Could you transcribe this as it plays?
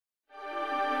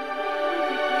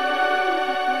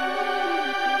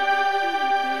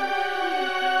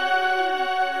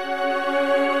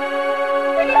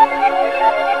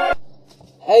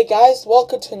Hey guys,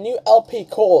 welcome to a new LP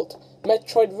called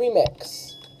Metroid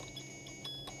Remix.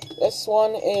 This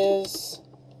one is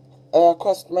a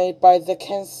quest made by the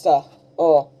Kenster,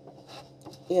 or,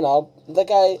 you know, the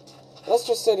guy, let's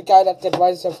just say the guy that did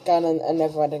Rise of Ganon and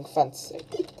Neverending Fantasy.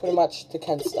 Pretty much the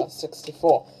Kenster,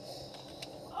 64.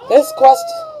 This quest,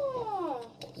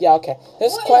 yeah, okay,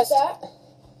 this What quest, is that?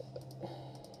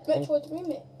 Metroid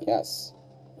Remix? Yes.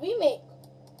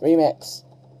 Remix?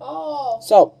 Oh.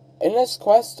 So, in this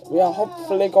quest, we are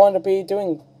hopefully going to be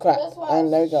doing crap.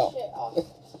 And there we go.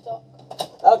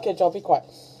 Okay, Joe, be quiet.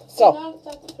 So,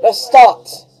 let's start.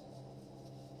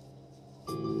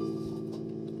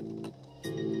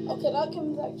 Okay, that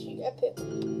comes actually epic.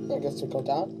 I guess we go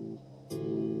down.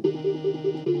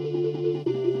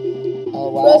 Oh,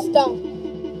 wow. Press down.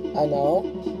 I know.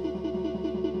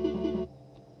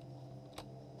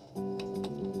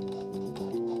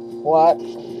 What?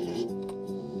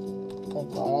 Oh,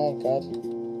 God, I ain't good.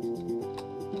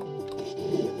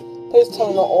 Please tell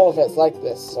me not all of it's like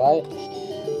this, right?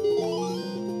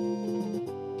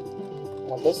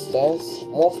 What this is?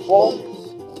 Morph Ball?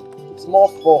 It's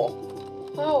Morph Ball.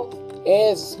 How?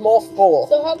 It's Morph Ball.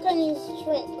 So how can you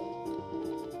shrink?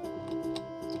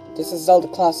 This is Zelda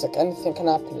Classic. Anything can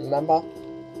happen, remember?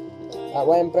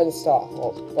 We're in Brinstar,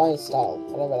 or Brinstar,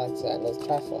 whatever I like to say, and there's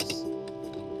Triforce.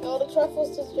 No, the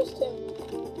Triforce is just him.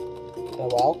 Oh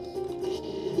well.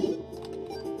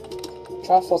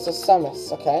 Triforce is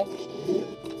Samus, okay?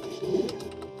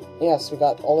 Yes, we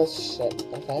got all this shit,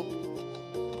 okay?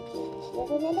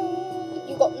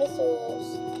 You got Missles.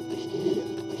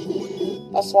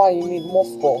 That's why you need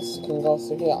Morph Balls, you can go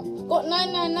through here. Got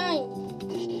 999.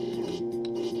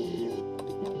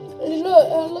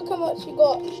 Look how much you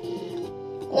got.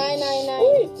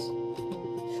 999.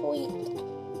 Sweet.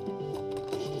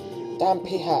 Damn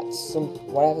P-hats, some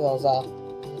whatever those are.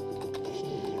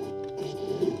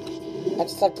 I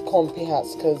just like to call them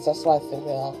P-hats because that's what I think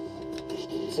they are.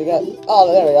 So you get, oh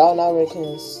there we are, now we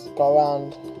can go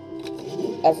around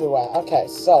everywhere. Okay,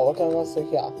 so we're gonna go through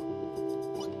here.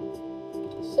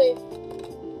 Safe.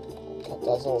 Okay,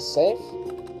 that's all safe.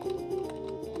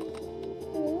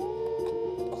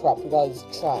 Crap, we got these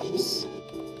traps.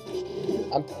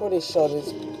 I'm pretty sure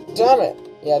these, damn it!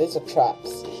 Yeah, these are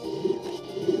traps.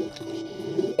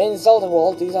 In Zelda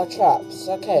World, these are traps.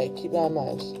 Okay, keep that in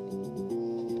mind.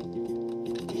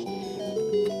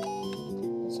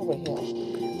 What's over here?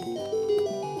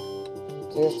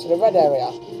 Here's to the red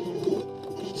area.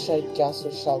 Should I guess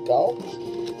we shall go?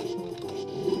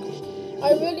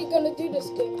 Are you really gonna do this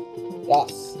game?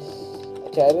 Yes.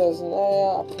 Okay, there's an area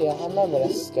up here. I remember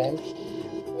this game.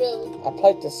 Really? I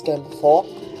played this game before,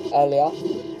 earlier.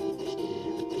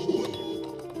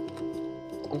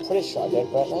 I'm pretty sure I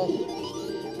did, but no.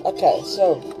 Okay,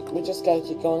 so we just gotta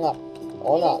keep going up.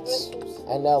 Or not.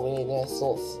 I know we need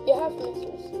Missles. You have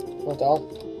Missles. We don't.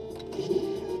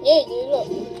 Yeah, you do, look.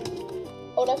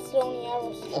 Oh, that's the only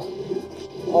arrows.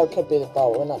 Or it could be the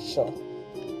bow, we're not sure.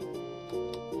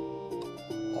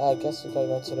 I guess we gotta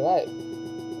go to the right.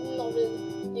 No, really.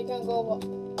 You can go up.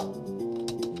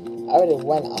 I already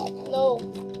went up. No,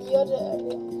 the other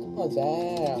area. Oh,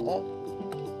 damn.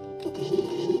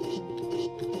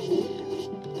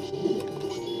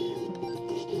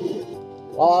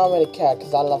 Well, I don't really care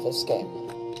because I love this game.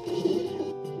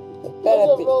 It better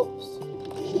Those are be. ropes.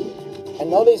 I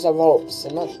know these are ropes.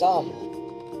 I'm not dumb.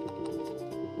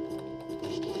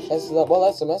 Well,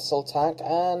 there's a missile tank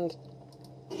and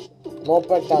more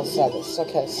breakdown service.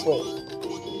 Okay, sweet.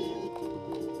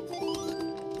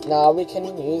 Now we can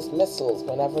use missiles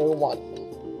whenever we want.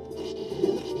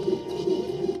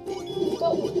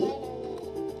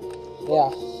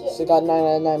 Yeah, so you got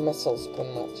 999 missiles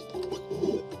pretty much.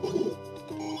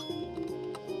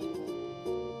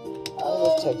 I'll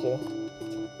just take you.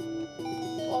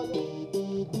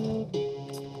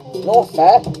 No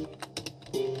fair.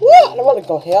 What? I don't want to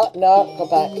go here. No, go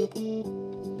back.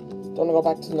 Don't want to go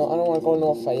back to no. I don't want to go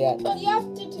north fair yet. But you have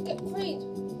to get Kraid.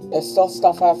 There's still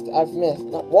stuff I've missed.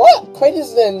 No, what? Kraid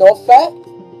isn't in north fair?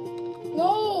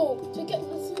 No, to get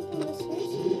the super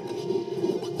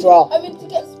missiles. Joel. I mean to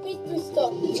get speed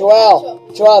booster.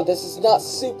 Joel, this is not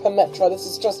Super Metroid. This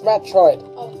is just Metroid.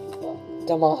 Oh fuck.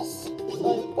 Dumbass.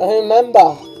 Sorry. I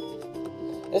remember.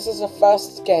 This is the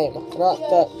first game, not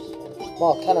the,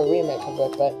 well, kind of remake of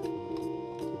it, but.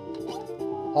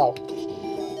 Oh.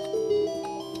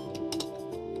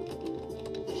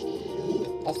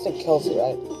 That thing kills you,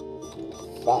 right?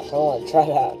 Fuck, I don't want to try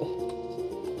that.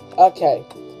 Okay.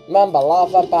 Remember,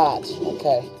 lava bad.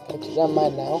 Okay, gotta keep that in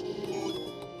mind now.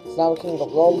 So now we can go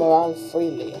roam around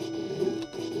freely.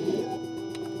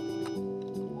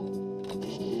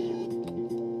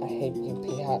 I hate you,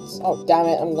 hats. Oh, damn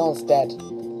it, I'm almost dead.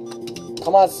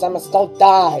 Come on, Samus, don't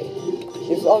die!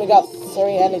 You've only got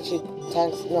 3 energy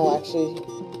tanks. No, actually...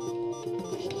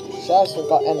 Sure, we've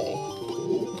got any.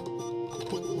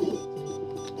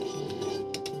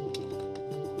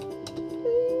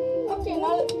 Okay,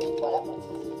 now whatever.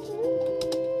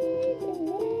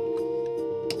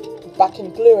 Back in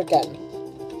blue again.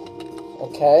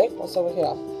 Okay, what's over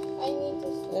here? I need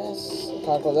this. Yes,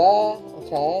 can't go there.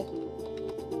 Okay.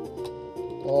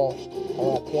 Oh, I'm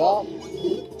up here.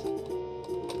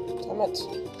 Damn it.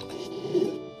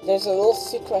 There's a little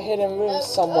secret hidden room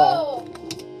somewhere. Oh.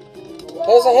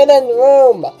 There's a hidden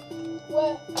room!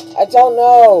 Where? I don't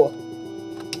know!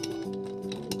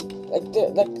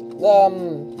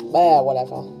 Yeah,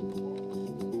 whatever.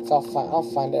 So I'll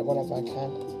find it whenever I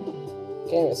can.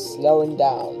 Game is slowing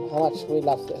down. How much we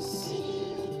love this.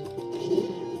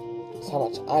 That's how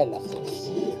much I love this.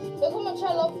 Look how much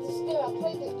I love this game. I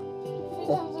played it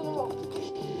 3 times in a row.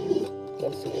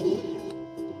 Good for you.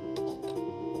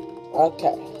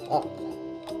 Okay. Oh.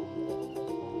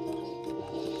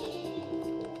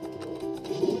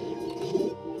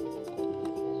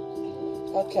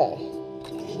 Okay.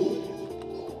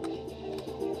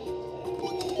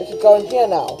 We could go in here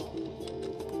now.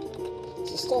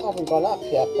 So still haven't gone up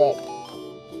yet, but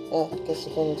yeah, I guess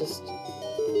we can just.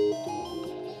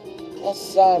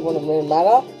 That's wouldn't really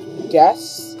matter.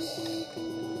 Guess.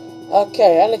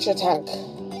 Okay, energy tank.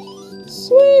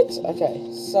 Sweet.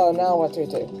 Okay, so now what do we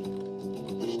do?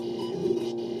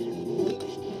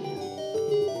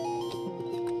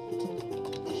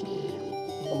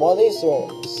 More of these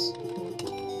rooms.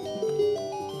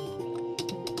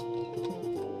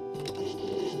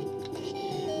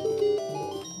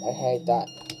 I hate that.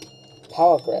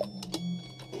 Power grip.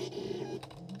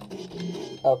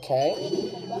 Okay.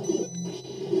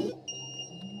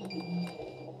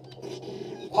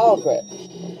 Power grip.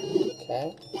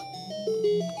 Okay.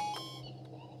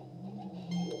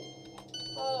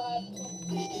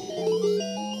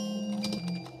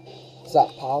 Is that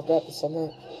power grip or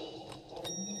something?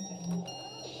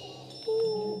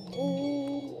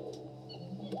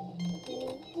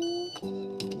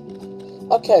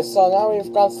 Okay, so now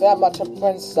we've gone through that much of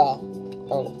Brinstar.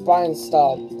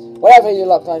 Brinstar. Whatever you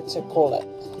look like to call it.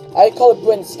 I call it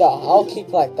Brinstar. I'll keep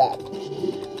like that.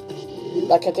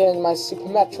 Like I did in my Super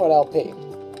Metroid LP.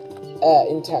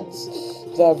 Intense.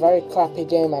 The very crappy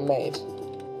game I made.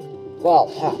 Well,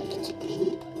 hacked.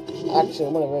 Actually,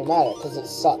 it wouldn't really matter, because it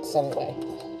sucks anyway.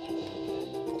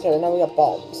 Okay, now we got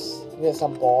bombs. We got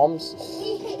some bombs.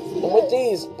 And with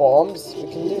these bombs, we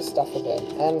can do stuff with it.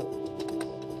 And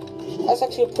that's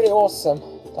actually pretty awesome,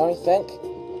 don't you think?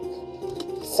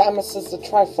 Samus is the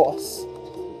Triforce.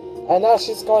 And now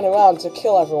she's going around to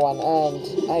kill everyone,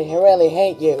 and I really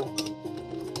hate you.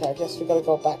 Okay, I guess we gotta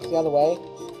go back the other way.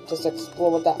 Just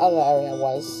explore what that other area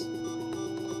was.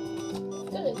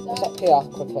 What's up here,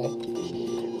 quickly?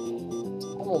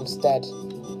 I'm almost dead.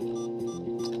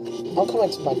 I'm coming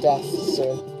to my death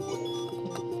soon.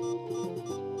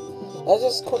 Let's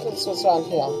just quickly switch around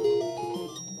here.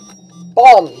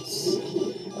 Bombs!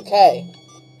 Okay.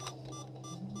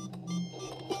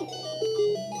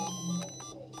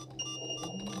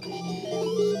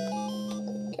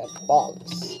 Get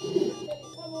bombs.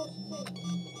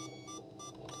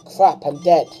 Crap, I'm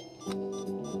dead.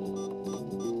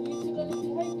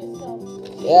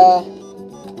 Yeah.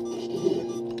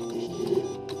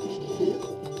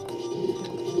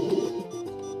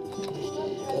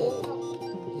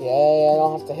 Yay, I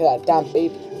don't have to hear that damn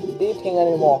beeping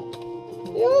anymore.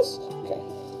 Yes? Okay.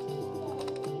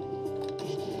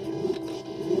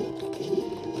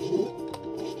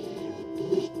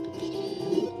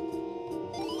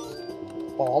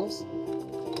 Bombs.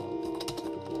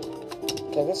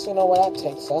 Okay, I guess you know where that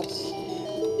takes us.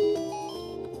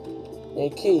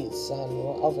 Need keys,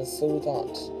 and obviously we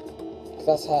don't.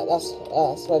 That's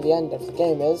where the end of the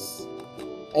game is.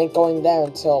 Ain't going there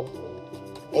until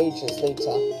ages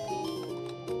later.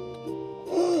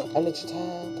 Energy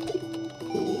tank.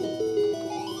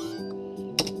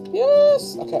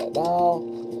 Yes! Okay, now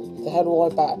the head all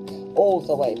the way back. All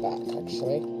the way back,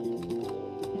 actually.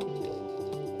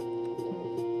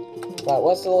 Right,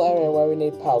 where's the little area where we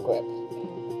need power grip?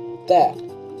 There.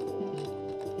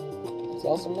 Is it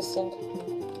also missing?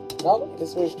 No,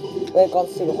 because we've gone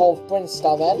through the whole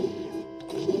Brinstar then.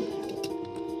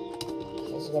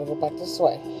 So we're gonna go back this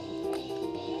way.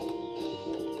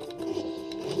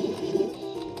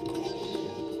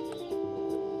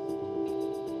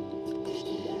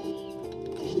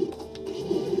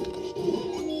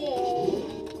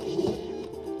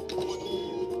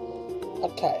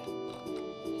 Okay.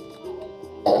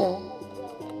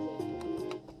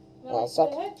 sec.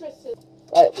 The hairdresser.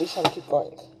 Right, we shall keep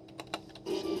going.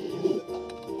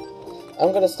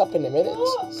 I'm gonna stop in a minute,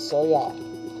 so yeah.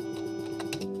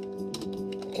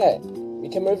 Okay, we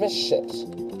can move this shit.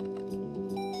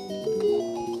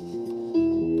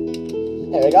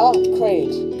 Here we go,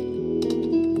 Kraid.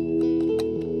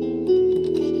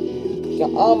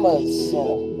 Your armors,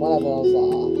 or whatever those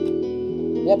are.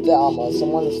 Yep, they're armors,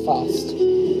 and one is fast.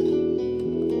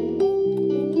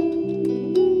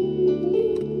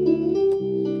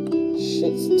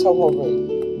 Shit's turbo room.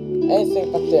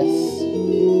 Anything but this.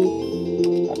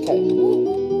 Okay.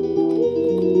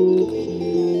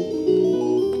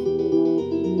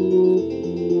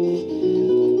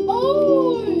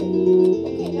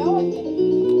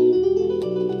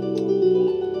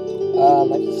 I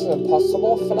guess it's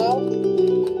impossible for now.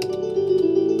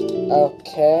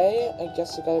 Okay, I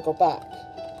guess we gotta go back.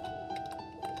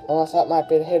 Unless that might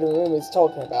be the hidden room he's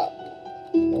talking about.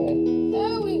 Okay.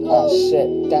 There we go. Oh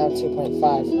shit, down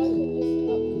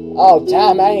 2.5. Oh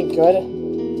damn, that ain't good.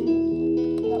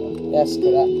 Yeah,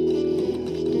 screw that.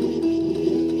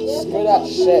 Screw that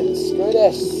shit, screw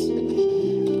this.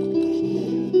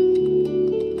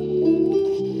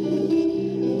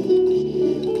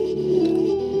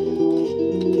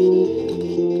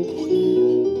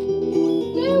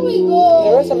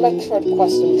 There is a Metroid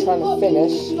quest I'm trying to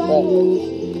finish, but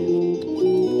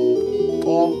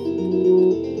yeah.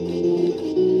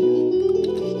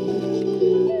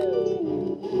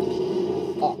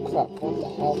 Oh crap, what the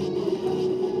hell?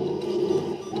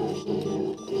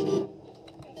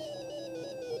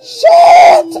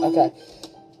 Shit! Okay.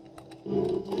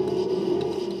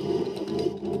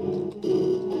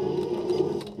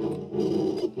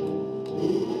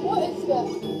 What is that?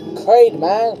 Kraid,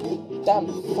 man! Damn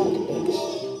fucking bitch.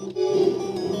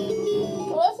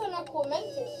 Oh, that's an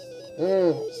Aquamentus.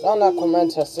 It's not an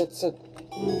Aquamentus, it's a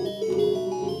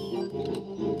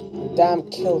damn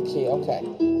kill key, okay.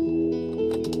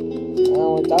 Now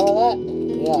we're done with that?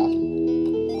 Yeah.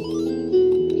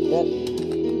 Good.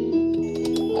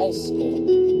 Ice cream.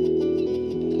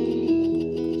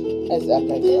 That's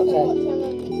epic, okay.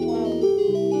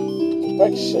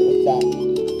 Break shit with that.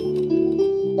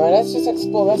 Alright, let's just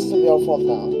explore the rest of the overworld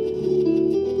now.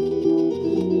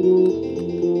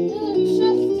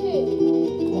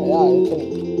 Yeah, you can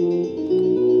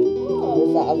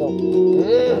move that other.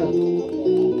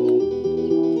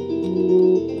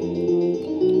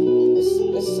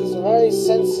 This is very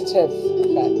sensitive.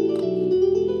 Okay.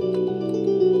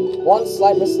 One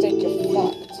slight mistake, you're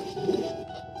fucked.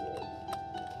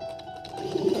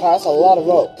 That's a lot of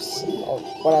ropes, or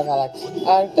whatever. Like,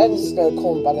 I'm just gonna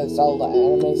call them by the Zelda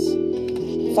enemies.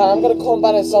 Fine, I'm gonna call them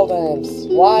by the Zelda names.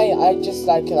 Why? I just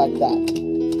like it like that.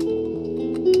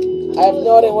 I have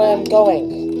no idea where I'm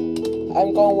going.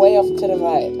 I'm going way off to the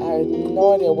right. I have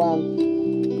no idea where I'm...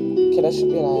 Okay, there should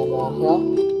be an iron around here.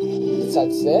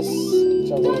 Besides this,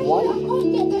 which I really want. I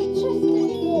can't get that chest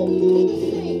anymore.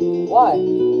 Why?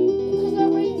 Because I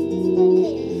raised the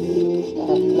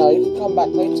staircase. No, you can come back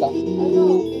later. I know.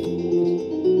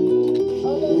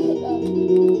 I'll go put that.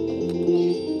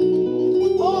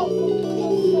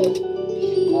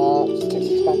 Oh, just takes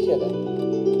us back here then.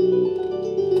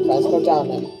 Let's go down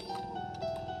then.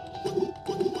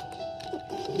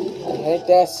 I hate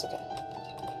this.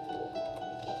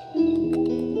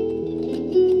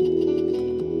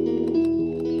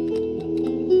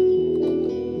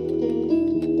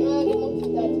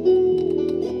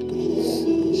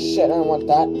 Shit, I don't want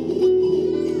that.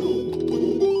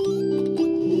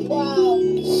 wow.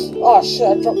 Oh shit,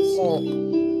 I dropped some.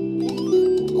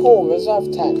 Cool,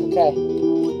 reserve tank, okay.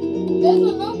 There's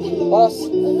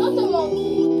another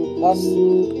monkey. That's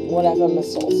whatever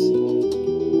Missles.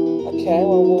 Okay,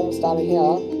 well, we're almost out of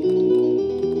here.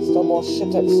 Still more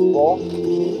shit to explore.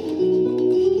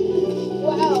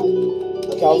 Wow.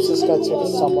 Okay, I'll just go take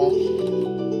us somewhere.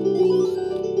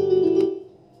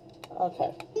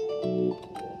 Okay.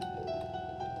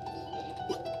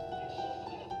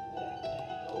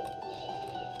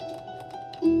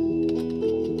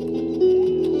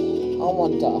 I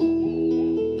wonder.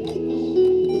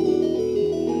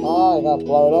 Oh, I gotta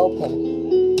blow it open.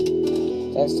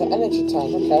 There's the energy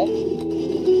tank, okay.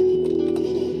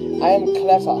 I am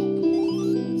clever.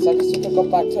 So I guess we could go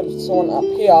back to the one up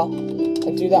here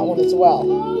and do that one as well.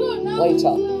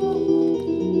 Later.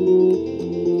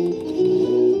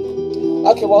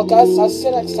 Okay, well guys, I'll see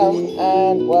you next time,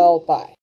 and well, bye.